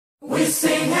We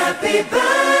sing happy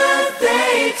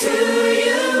birthday to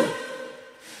you,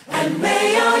 and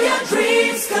may all your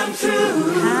dreams come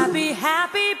true. Happy,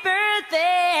 happy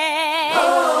birthday.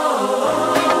 Oh,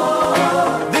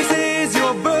 this is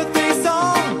your birthday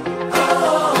song.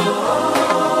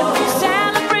 Oh,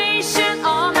 celebration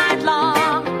all night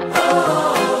long.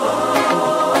 Oh,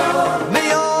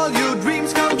 may all your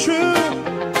dreams come true.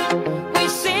 We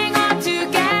sing all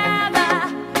together.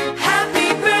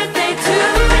 happy birthday to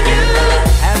you.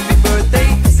 Happy birthday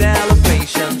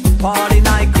celebration, party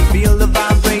night, we feel the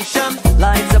vibration.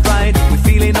 Lights are bright, we're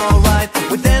feeling alright.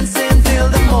 We're dancing till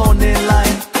the morning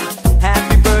light.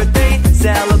 Happy birthday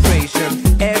celebration,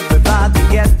 everybody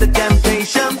get the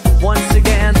temptation. Once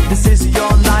again, this is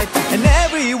your night, and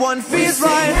everyone feels We sing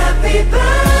right. happy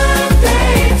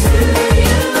birthday to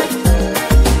you,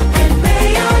 and may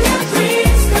all your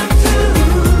dreams come true.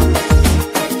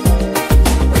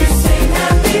 We sing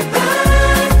happy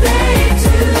birthday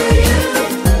to you,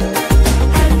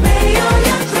 and may all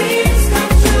your dreams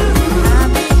come true.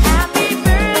 Happy, happy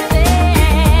birthday.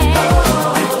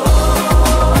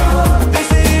 This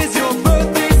is your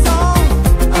birthday song.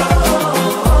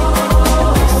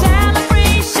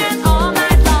 Celebration all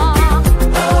night long.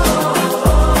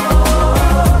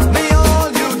 May all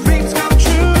your dreams come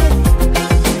true.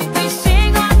 We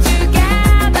sing all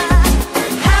together.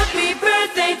 Happy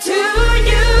birthday to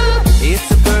you. It's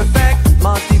a perfect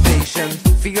motivation.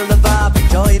 Feel the vibe,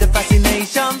 enjoy the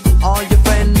fascination. All your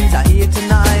friends are here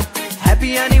tonight.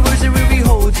 Happy anniversary, we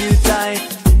hold you tight.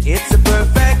 It's a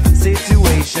perfect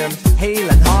situation. Hale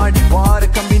and hard, what a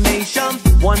combination.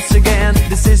 Once again,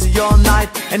 this is your night,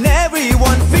 and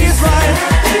everyone feels right.